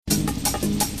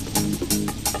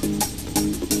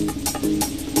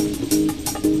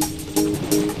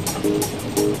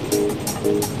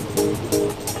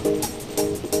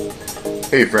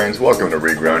Hey friends, welcome to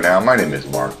Regrow Now. My name is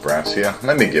Mark Brassia.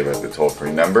 Let me give out the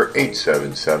toll-free number,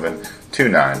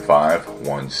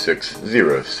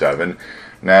 877-295-1607.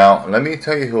 Now, let me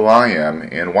tell you who I am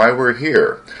and why we're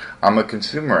here. I'm a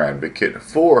consumer advocate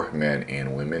for men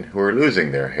and women who are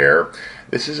losing their hair.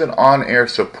 This is an on-air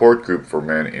support group for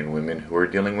men and women who are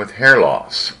dealing with hair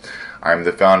loss. I'm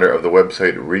the founder of the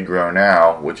website Regrow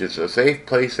Now, which is a safe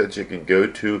place that you can go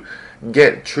to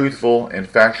get truthful and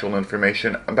factual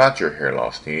information about your hair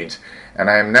loss needs.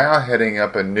 And I am now heading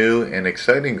up a new and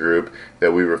exciting group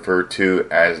that we refer to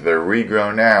as the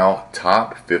Regrow Now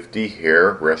Top 50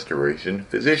 Hair Restoration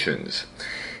Physicians.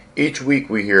 Each week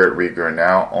we here at Regrow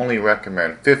Now only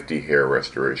recommend 50 hair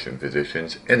restoration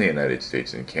physicians in the United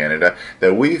States and Canada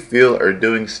that we feel are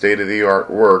doing state-of-the-art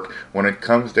work when it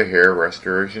comes to hair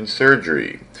restoration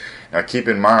surgery. Now keep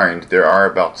in mind, there are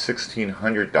about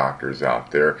 1,600 doctors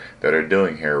out there that are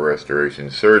doing hair restoration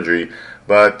surgery,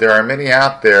 but there are many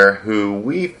out there who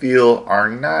we feel are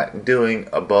not doing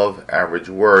above average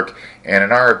work, and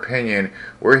in our opinion,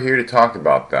 we're here to talk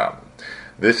about them.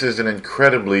 This is an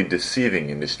incredibly deceiving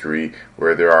industry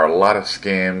where there are a lot of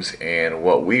scams and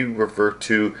what we refer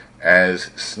to as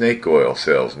snake oil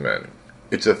salesmen.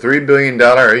 It's a $3 billion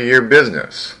a year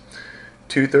business.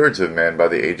 2/3 of men by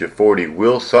the age of 40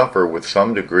 will suffer with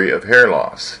some degree of hair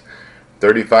loss.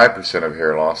 35% of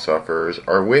hair loss sufferers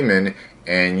are women,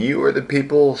 and you are the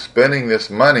people spending this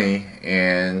money,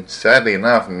 and sadly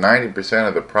enough, 90%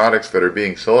 of the products that are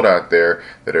being sold out there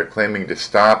that are claiming to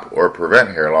stop or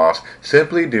prevent hair loss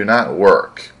simply do not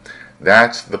work.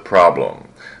 That's the problem.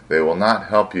 They will not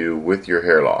help you with your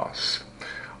hair loss.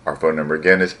 Our phone number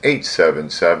again is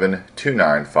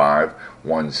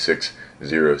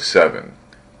 877-295-1607.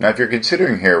 Now, if you're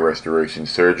considering hair restoration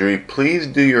surgery, please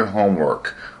do your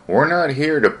homework. We're not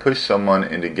here to push someone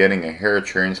into getting a hair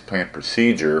transplant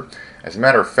procedure. As a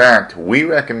matter of fact, we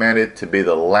recommend it to be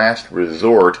the last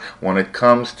resort when it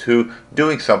comes to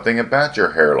doing something about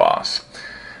your hair loss.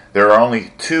 There are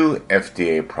only 2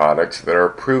 FDA products that are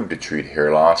approved to treat hair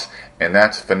loss, and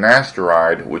that's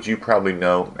finasteride, which you probably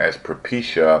know as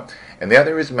Propecia, and the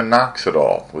other is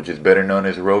minoxidil, which is better known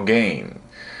as Rogaine.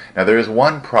 Now there is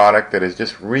one product that has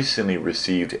just recently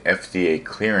received FDA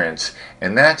clearance,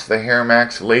 and that's the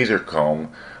HairMax laser comb,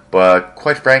 but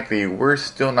quite frankly, we're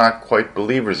still not quite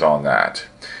believers on that.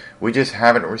 We just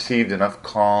haven't received enough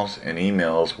calls and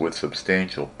emails with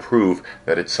substantial proof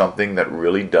that it's something that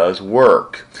really does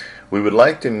work. We would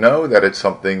like to know that it's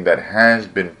something that has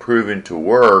been proven to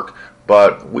work,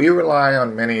 but we rely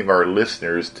on many of our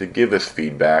listeners to give us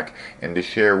feedback and to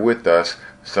share with us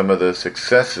some of the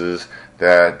successes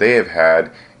that they have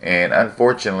had, and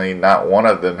unfortunately not one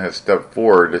of them has stepped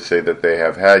forward to say that they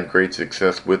have had great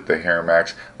success with the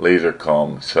HairMax laser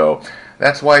comb, so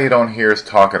that's why you don't hear us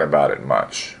talking about it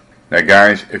much. Now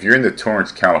guys, if you're in the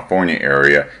Torrance, California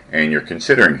area and you're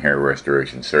considering hair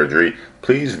restoration surgery,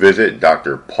 please visit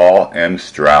Dr. Paul M.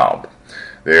 Straub.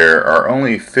 There are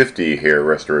only 50 hair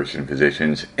restoration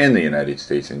physicians in the United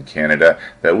States and Canada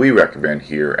that we recommend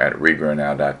here at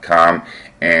regrownow.com,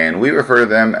 and we refer to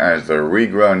them as the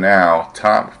Regrow Now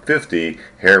Top 50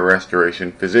 Hair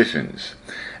Restoration Physicians.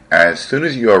 As soon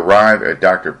as you arrive at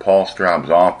Dr. Paul Straub's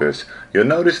office, you'll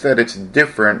notice that it's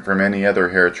different from any other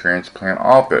hair transplant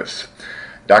office.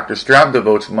 Dr. Straub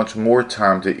devotes much more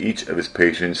time to each of his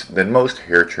patients than most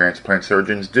hair transplant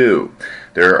surgeons do.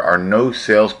 There are no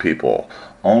salespeople.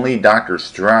 Only Dr.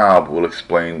 Straub will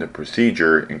explain the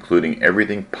procedure, including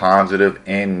everything positive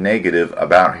and negative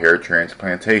about hair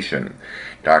transplantation.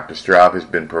 Dr. Straub has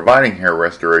been providing hair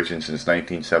restoration since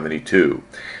 1972.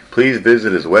 Please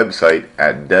visit his website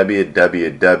at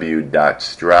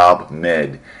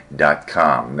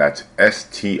www.straubmed.com. That's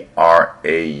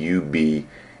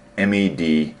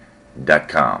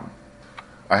STRAUBMED.com.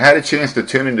 I had a chance to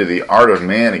tune into The Art of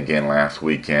Man again last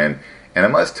weekend, and I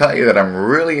must tell you that I'm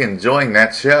really enjoying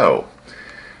that show.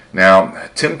 Now,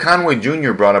 Tim Conway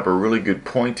Jr. brought up a really good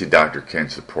point to Dr. Ken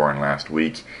Saporin last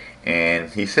week, and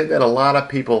he said that a lot of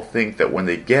people think that when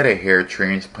they get a hair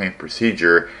transplant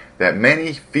procedure, that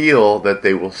many feel that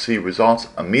they will see results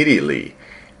immediately,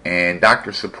 and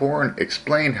Dr. Saporin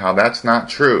explained how that's not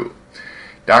true.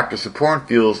 Dr. Saporin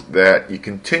feels that you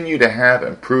continue to have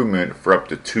improvement for up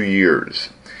to 2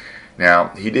 years. Now,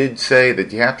 he did say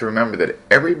that you have to remember that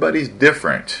everybody's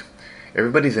different.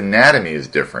 Everybody's anatomy is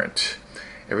different.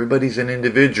 Everybody's an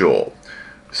individual.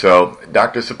 So,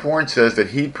 Dr. Saporin says that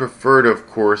he'd prefer to, of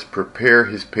course, prepare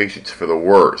his patients for the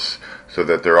worst, so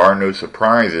that there are no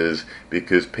surprises,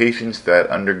 because patients that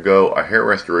undergo a hair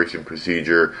restoration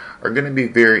procedure are going to be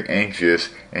very anxious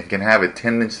and can have a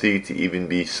tendency to even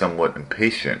be somewhat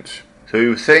impatient. So he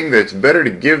was saying that it's better to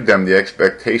give them the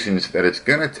expectations that it's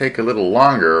going to take a little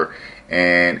longer,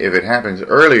 and if it happens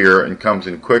earlier and comes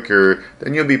in quicker,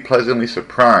 then you'll be pleasantly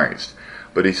surprised.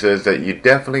 But he says that you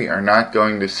definitely are not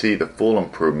going to see the full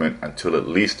improvement until at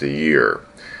least a year.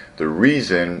 The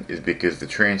reason is because the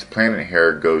transplanted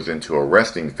hair goes into a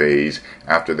resting phase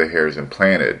after the hair is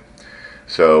implanted.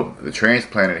 So the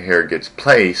transplanted hair gets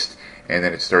placed, and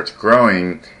then it starts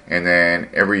growing, and then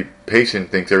every patient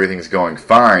thinks everything's going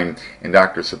fine, and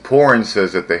Dr. Saporin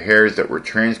says that the hairs that were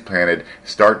transplanted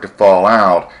start to fall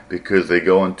out because they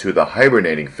go into the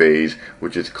hibernating phase,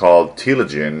 which is called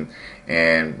telogen,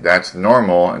 and that's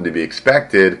normal and to be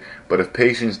expected, but if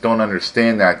patients don't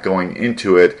understand that going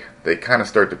into it, they kind of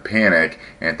start to panic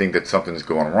and think that something's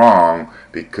going wrong,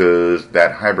 because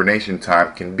that hibernation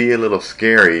time can be a little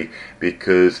scary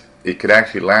because it could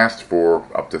actually last for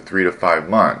up to 3 to 5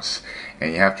 months.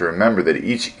 And you have to remember that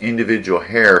each individual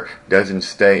hair doesn't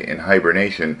stay in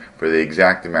hibernation for the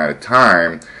exact amount of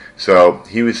time. So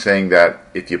he was saying that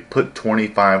if you put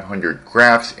 2,500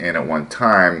 grafts in at one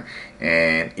time,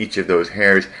 and each of those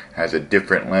hairs has a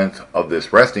different length of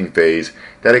this resting phase,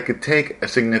 that it could take a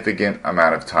significant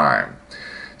amount of time.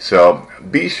 So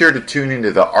be sure to tune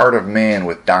into The Art of Man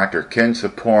with Dr. Ken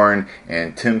Saporin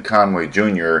and Tim Conway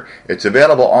Jr. It's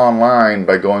available online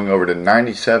by going over to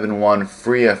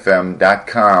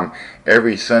 971freefm.com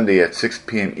every Sunday at 6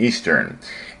 p.m. Eastern.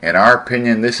 In our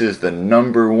opinion, this is the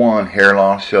 #1 hair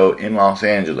loss show in Los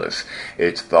Angeles.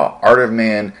 It's The Art of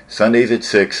Man, Sundays at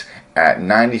 6 at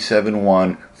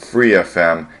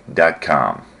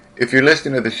 971freefm.com. If you're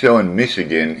listening to the show in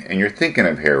Michigan and you're thinking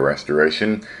of hair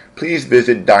restoration, please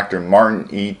visit Dr. Martin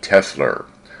E. Tesler.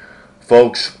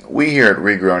 Folks, we here at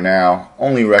Regrow Now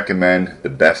only recommend the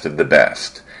best of the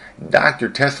best. Dr.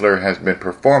 Tesler has been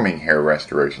performing hair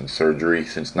restoration surgery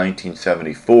since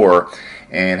 1974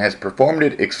 and has performed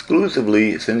it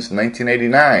exclusively since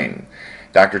 1989.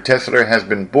 Dr. Tesler has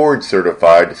been board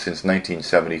certified since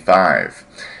 1975.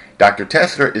 Dr.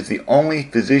 Tesler is the only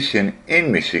physician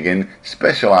in Michigan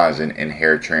specializing in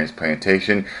hair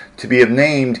transplantation to be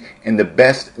named in the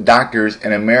best doctors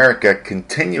in America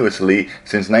continuously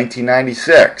since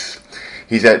 1996.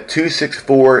 He's at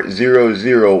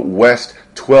 26400 West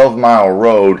 12 Mile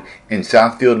Road in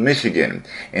Southfield, Michigan,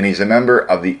 and he's a member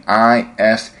of the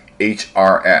ISHRS.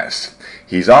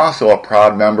 He's also a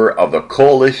proud member of the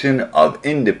Coalition of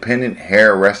Independent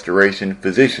Hair Restoration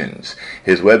Physicians.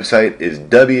 His website is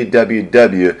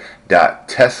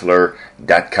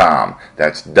www.tesler.com.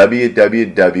 That's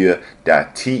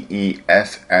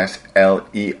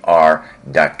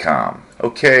www.tessler.com.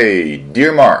 Okay,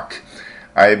 dear Mark,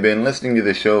 I've been listening to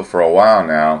the show for a while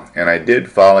now, and I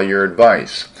did follow your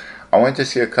advice. I went to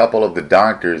see a couple of the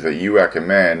doctors that you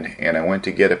recommend, and I went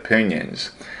to get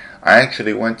opinions. I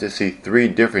actually went to see 3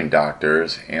 different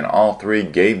doctors, and all 3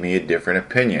 gave me a different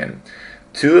opinion.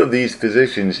 2 of these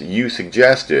physicians you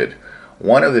suggested.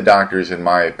 One of the doctors, in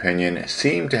my opinion,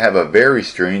 seemed to have a very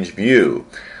strange view.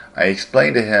 I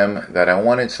explained to him that I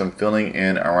wanted some filling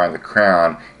in around the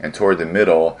crown and toward the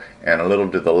middle and a little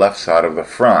to the left side of the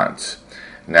front.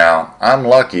 Now, I'm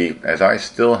lucky as I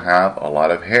still have a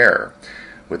lot of hair.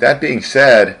 With that being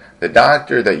said, the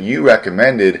doctor that you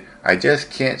recommended, I just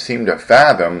can't seem to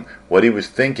fathom what he was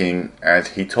thinking, as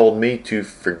he told me to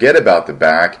forget about the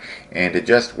back and to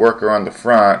just work around the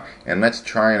front and let's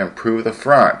try and improve the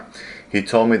front. He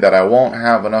told me that I won't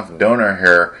have enough donor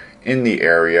hair in the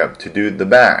area to do the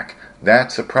back.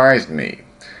 That surprised me.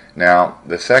 Now,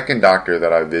 the second doctor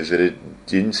that I visited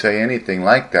didn't say anything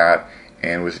like that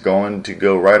and was going to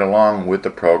go right along with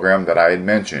the program that I had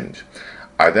mentioned.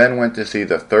 I then went to see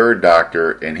the third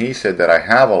doctor, and he said that I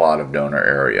have a lot of donor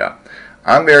area.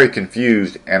 I'm very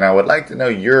confused, and I would like to know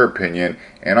your opinion,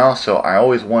 and also I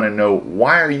always want to know,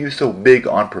 why are you so big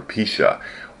on Propecia?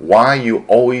 Why you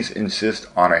always insist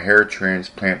on a hair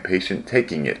transplant patient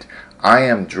taking it? I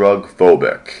am drug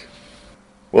phobic.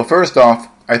 Well, first off,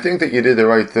 I think that you did the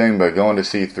right thing by going to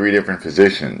see 3 different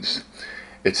physicians.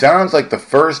 It sounds like the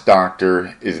first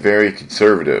doctor is very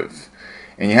conservative.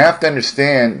 And you have to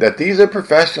understand that these are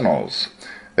professionals.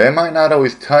 They might not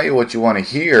always tell you what you want to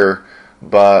hear,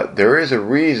 but there is a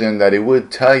reason that he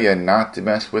would tell you not to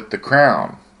mess with the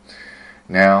crown.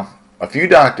 Now, a few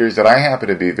doctors that I happen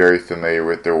to be very familiar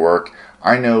with their work,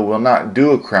 I know will not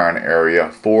do a crown area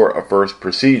for a first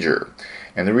procedure.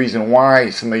 And the reason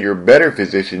why some of your better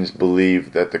physicians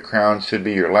believe that the crown should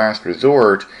be your last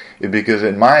resort is because,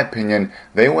 in my opinion,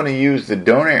 they want to use the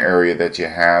donor area that you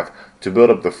have to build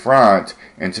up the front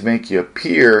and to make you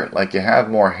appear like you have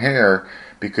more hair,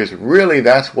 because really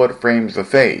that's what frames the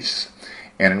face.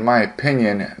 And in my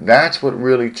opinion, that's what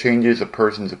really changes a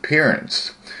person's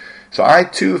appearance. So I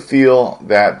too feel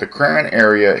that the crown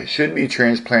area should be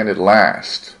transplanted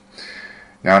last.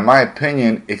 Now, in my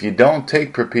opinion, if you don't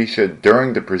take Propecia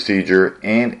during the procedure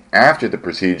and after the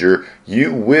procedure,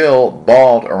 you will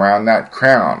bald around that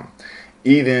crown,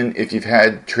 even if you've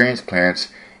had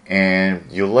transplants, and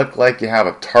you look like you have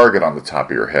a target on the top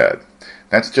of your head.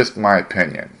 That's just my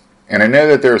opinion. And I know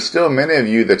that there are still many of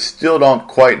you that still don't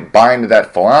quite buy into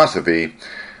that philosophy.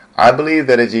 I believe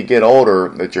that as you get older,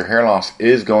 that your hair loss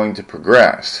is going to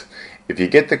progress. If you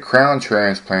get the crown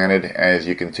transplanted as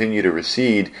you continue to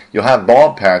recede, you'll have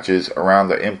bald patches around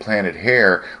the implanted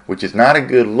hair, which is not a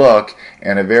good look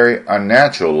and a very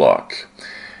unnatural look.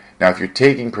 Now, if you're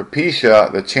taking Propecia,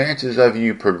 the chances of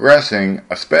you progressing,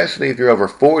 especially if you're over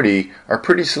 40, are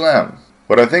pretty slim.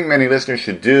 What I think many listeners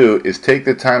should do is take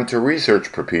the time to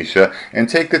research Propecia and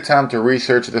take the time to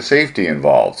research the safety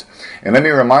involved. And let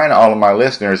me remind all of my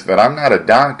listeners that I'm not a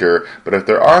doctor, but if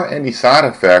there are any side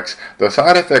effects, the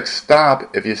side effects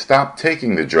stop if you stop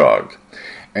taking the drug.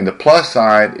 And the plus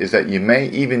side is that you may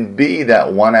even be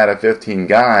that 1 out of 15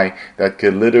 guy that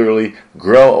could literally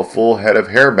grow a full head of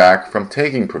hair back from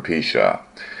taking Propecia.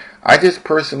 I just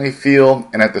personally feel,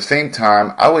 and at the same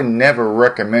time, I would never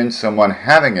recommend someone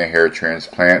having a hair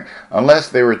transplant unless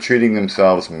they were treating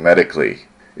themselves medically.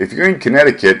 If you're in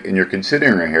Connecticut and you're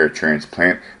considering a hair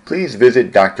transplant, please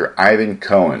visit Dr. Ivan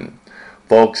Cohen.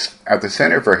 Folks, at the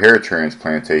Center for Hair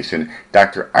Transplantation,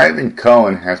 Dr. Ivan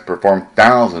Cohen has performed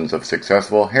thousands of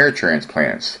successful hair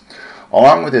transplants.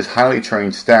 Along with his highly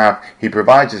trained staff, he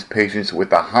provides his patients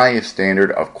with the highest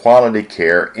standard of quality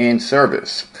care and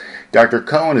service. Dr.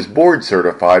 Cohen is board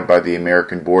certified by the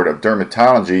American Board of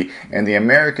Dermatology and the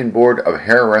American Board of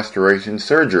Hair Restoration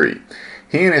Surgery.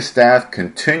 He and his staff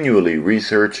continually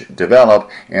research, develop,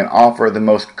 and offer the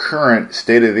most current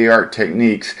state-of-the-art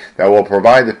techniques that will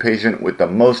provide the patient with the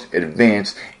most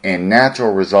advanced and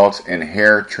natural results in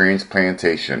hair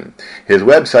transplantation. His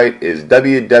website is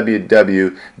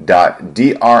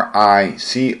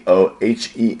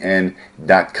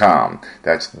www.dricohen.com.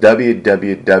 That's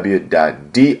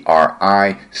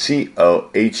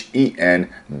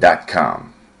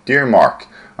www.dricohen.com. Dear Mark,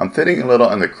 I'm fitting a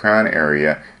little in the crown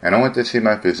area, and I went to see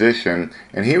my physician,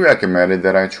 and he recommended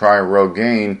that I try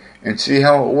Rogaine and see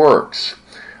how it works.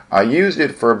 I used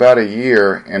it for about a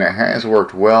year, and it has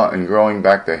worked well in growing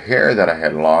back the hair that I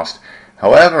had lost.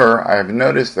 However, I have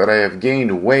noticed that I have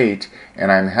gained weight,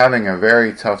 and I'm having a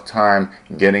very tough time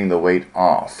getting the weight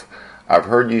off. I've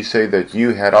heard you say that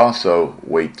you had also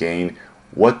weight gain.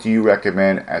 What do you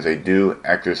recommend as I do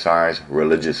exercise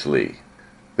religiously?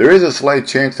 There is a slight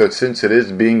chance that since it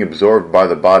is being absorbed by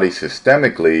the body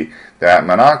systemically, that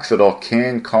minoxidil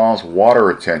can cause water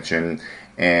retention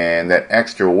and that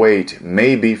extra weight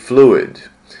may be fluid.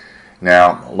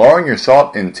 Now, lowering your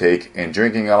salt intake and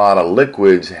drinking a lot of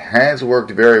liquids has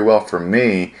worked very well for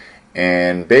me,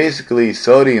 and basically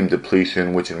sodium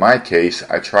depletion, which in my case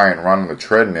I try and run on the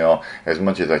treadmill as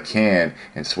much as I can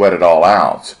and sweat it all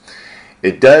out.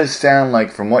 It does sound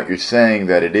like from what you're saying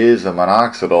that it is the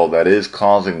minoxidil that is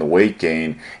causing the weight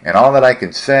gain, and all that I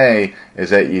can say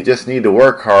is that you just need to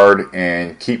work hard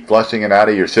and keep flushing it out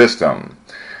of your system.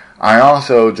 I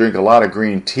also drink a lot of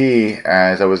green tea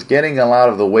as I was getting a lot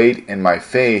of the weight in my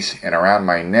face and around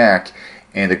my neck,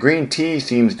 and the green tea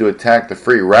seems to attack the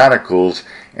free radicals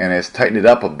and has tightened it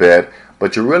up a bit,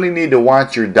 but you really need to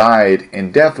watch your diet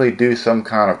and definitely do some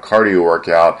kind of cardio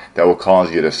workout that will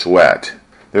cause you to sweat.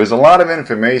 There's a lot of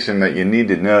information that you need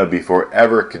to know before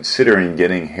ever considering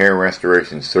getting hair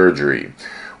restoration surgery.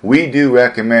 We do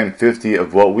recommend 50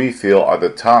 of what we feel are the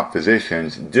top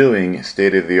physicians doing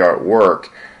state-of-the-art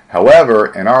work. However,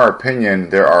 in our opinion,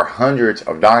 there are hundreds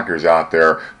of doctors out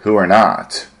there who are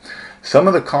not. Some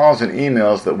of the calls and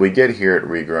emails that we get here at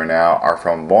Regrow Now are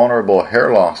from vulnerable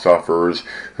hair loss sufferers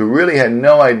who really had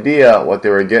no idea what they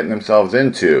were getting themselves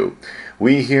into.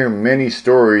 We hear many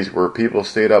stories where people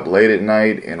stayed up late at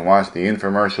night and watched the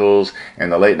infomercials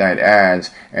and the late night ads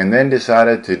and then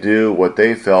decided to do what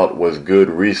they felt was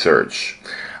good research.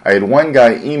 I had one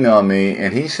guy email me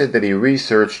and he said that he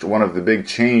researched one of the big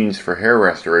chains for hair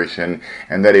restoration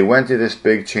and that he went to this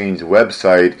big chain's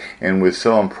website and was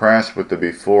so impressed with the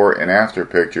before and after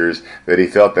pictures that he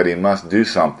felt that he must do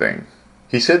something.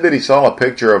 He said that he saw a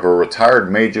picture of a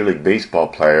retired Major League Baseball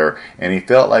player and he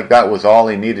felt like that was all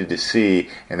he needed to see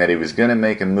and that he was going to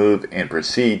make a move and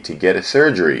proceed to get a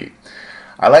surgery.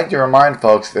 I like to remind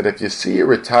folks that if you see a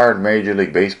retired Major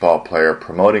League Baseball player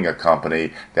promoting a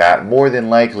company, that more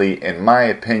than likely, in my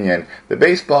opinion, the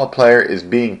baseball player is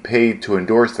being paid to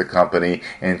endorse the company,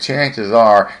 and chances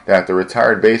are that the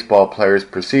retired baseball player's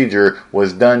procedure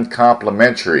was done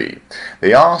complimentary.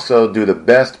 They also do the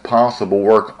best possible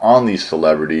work on these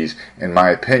celebrities, in my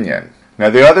opinion. Now,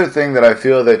 the other thing that I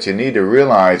feel that you need to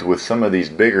realize with some of these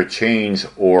bigger chains,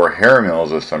 or hair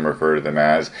mills as some refer to them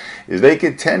as, is they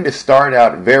could tend to start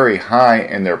out very high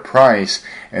in their price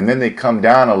and then they come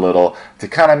down a little to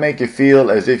kind of make you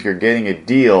feel as if you're getting a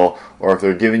deal or if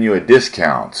they're giving you a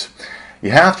discount.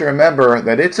 You have to remember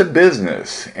that it's a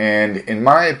business, and in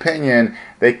my opinion,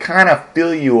 they kind of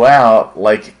fill you out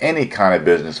like any kind of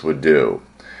business would do.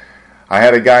 I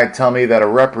had a guy tell me that a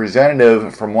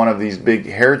representative from one of these big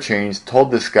hair chains told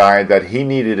this guy that he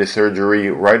needed a surgery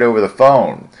right over the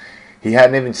phone. He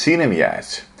hadn't even seen him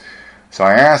yet. So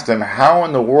I asked him, how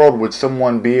in the world would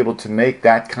someone be able to make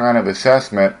that kind of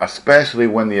assessment, especially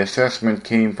when the assessment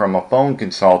came from a phone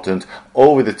consultant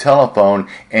over the telephone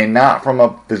and not from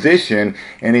a physician?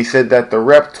 And he said that the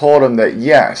rep told him that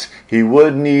yes, he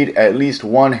would need at least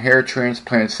one hair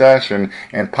transplant session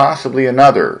and possibly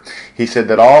another. He said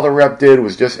that all the rep did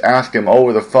was just ask him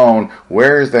over the phone,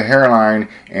 where is the hairline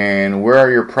and where are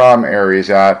your problem areas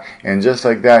at? And just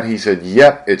like that, he said,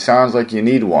 yep, it sounds like you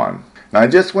need one. Now, I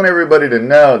just want everybody to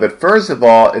know that, first of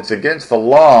all, it's against the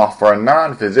law for a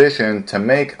non-physician to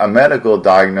make a medical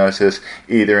diagnosis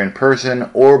either in person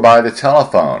or by the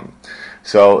telephone.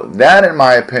 So that, in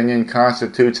my opinion,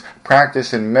 constitutes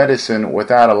practice in medicine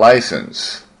without a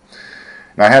license.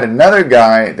 Now, I had another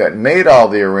guy that made all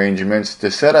the arrangements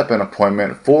to set up an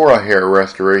appointment for a hair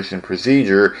restoration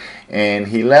procedure, and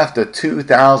he left a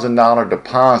 $2,000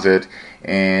 deposit,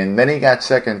 and then he got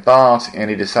second thoughts and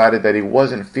he decided that he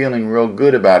wasn't feeling real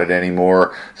good about it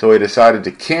anymore, so he decided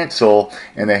to cancel,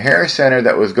 and the hair center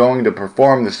that was going to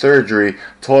perform the surgery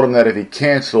told him that if he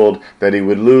canceled that he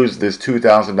would lose this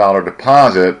 $2,000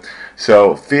 deposit.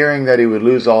 So, fearing that he would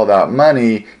lose all that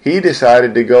money, he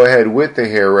decided to go ahead with the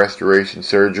hair restoration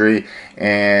surgery,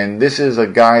 and this is a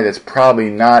guy that's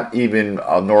probably not even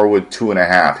a Norwood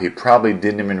 2.5. He probably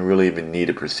didn't even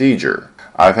need a procedure.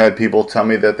 I've had people tell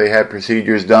me that they had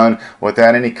procedures done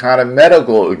without any kind of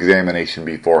medical examination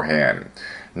beforehand.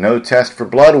 No test for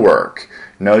blood work.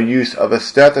 No use of a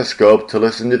stethoscope to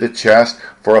listen to the chest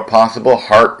for a possible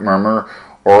heart murmur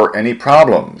or any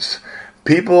problems.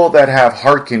 People that have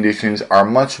heart conditions are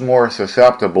much more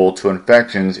susceptible to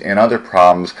infections and other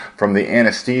problems from the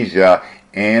anesthesia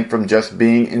and from just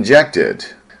being injected.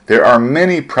 There are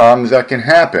many problems that can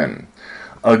happen.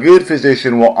 A good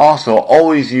physician will also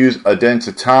always use a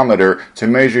densitometer to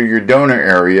measure your donor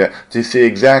area to see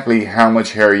exactly how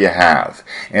much hair you have.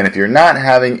 And if you're not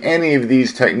having any of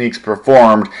these techniques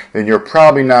performed, then you're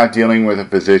probably not dealing with a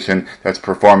physician that's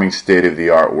performing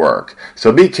state-of-the-art work.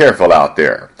 So be careful out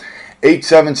there.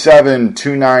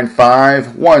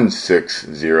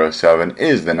 877-295-1607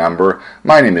 is the number.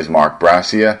 My name is Mark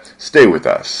Brassia. Stay with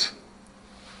us.